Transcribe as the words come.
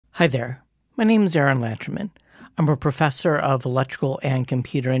Hi there. My name is Aaron Lanterman. I'm a professor of electrical and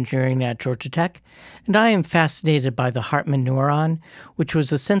computer engineering at Georgia Tech, and I am fascinated by the Hartmann Neuron, which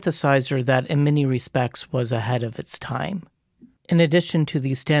was a synthesizer that in many respects was ahead of its time. In addition to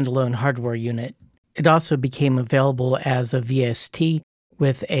the standalone hardware unit, it also became available as a VST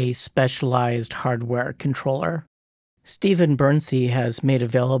with a specialized hardware controller. Stephen Bernsey has made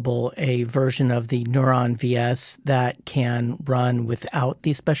available a version of the Neuron VS that can run without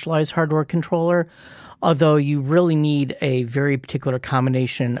the specialized hardware controller, although you really need a very particular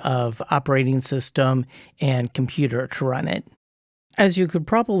combination of operating system and computer to run it. As you could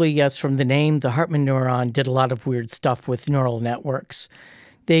probably guess from the name, the Hartmann Neuron did a lot of weird stuff with neural networks.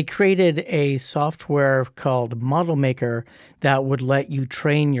 They created a software called Model Maker that would let you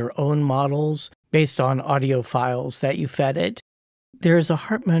train your own models based on audio files that you fed it. There's a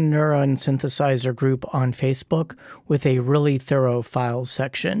Hartmann Neuron synthesizer group on Facebook with a really thorough files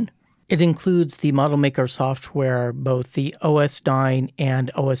section. It includes the Model Maker software, both the OS 9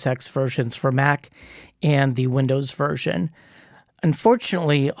 and OS X versions for Mac, and the Windows version.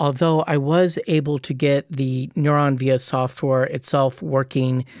 Unfortunately, although I was able to get the Neuron VS software itself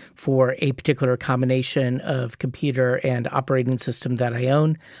working for a particular combination of computer and operating system that I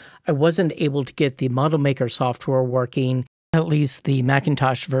own, I wasn't able to get the Model Maker software working, at least the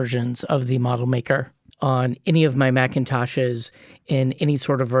Macintosh versions of the Model Maker, on any of my Macintoshes in any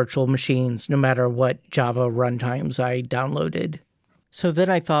sort of virtual machines, no matter what Java runtimes I downloaded. So then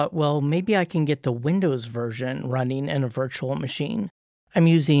I thought, well, maybe I can get the Windows version running in a virtual machine. I'm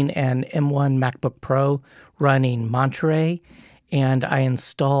using an M1 MacBook Pro running Monterey, and I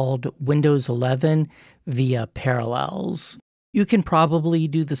installed Windows 11 via Parallels. You can probably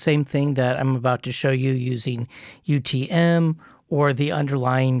do the same thing that I'm about to show you using UTM or the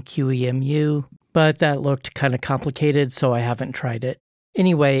underlying QEMU, but that looked kind of complicated, so I haven't tried it.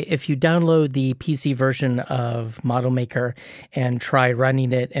 Anyway, if you download the PC version of Model Maker and try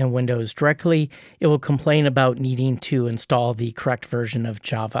running it in Windows directly, it will complain about needing to install the correct version of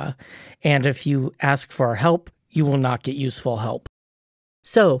Java. And if you ask for help, you will not get useful help.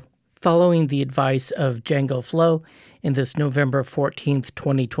 So, following the advice of Django Flow in this November 14th,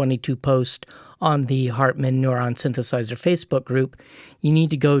 2022 post on the Hartmann Neuron Synthesizer Facebook group, you need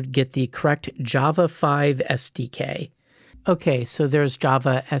to go get the correct Java 5 SDK. Okay, so there's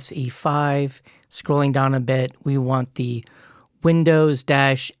Java SE5. Scrolling down a bit, we want the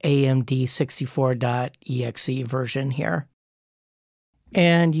Windows-AMD64.exe version here.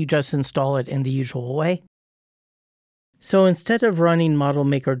 And you just install it in the usual way. So instead of running Model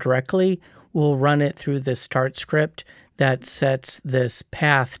Maker directly, we'll run it through the start script that sets this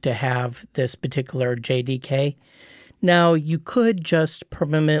path to have this particular JDK. Now, you could just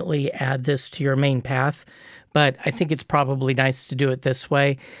permanently add this to your main path, but I think it's probably nice to do it this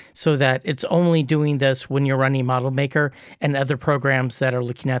way so that it's only doing this when you're running Model Maker and other programs that are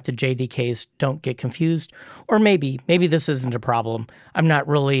looking at the JDKs don't get confused. Or maybe this isn't a problem. I'm not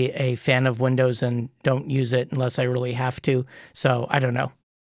really a fan of Windows and don't use it unless I really have to, so I don't know.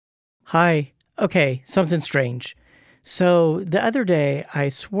 Hi. Okay, something strange. So the other day, I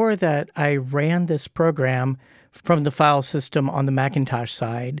swore that I ran this program from the file system on the Macintosh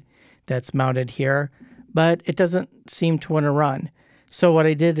side that's mounted here, but it doesn't seem to want to run. So what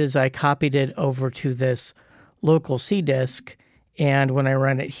I did is I copied it over to this local C disk, and when I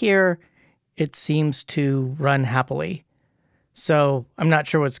run it here, it seems to run happily. So I'm not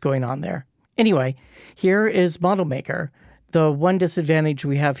sure what's going on there. Anyway, here is Model Maker. The one disadvantage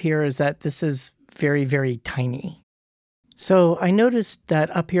we have here is that this is very, very tiny. So I noticed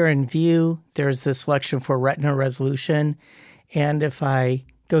that up here in View, there's this selection for Retina resolution, and if I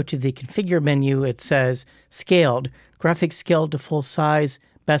go to the Configure menu, it says Scaled, graphics scaled to full size,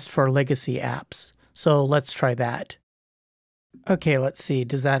 best for legacy apps. So let's try that. Okay, let's see.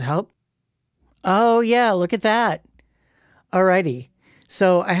 Does that help? Oh yeah, look at that. Alrighty.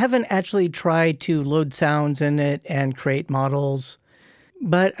 So I haven't actually tried to load sounds in it and create models,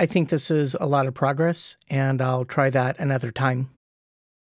 but I think this is a lot of progress, and I'll try that another time.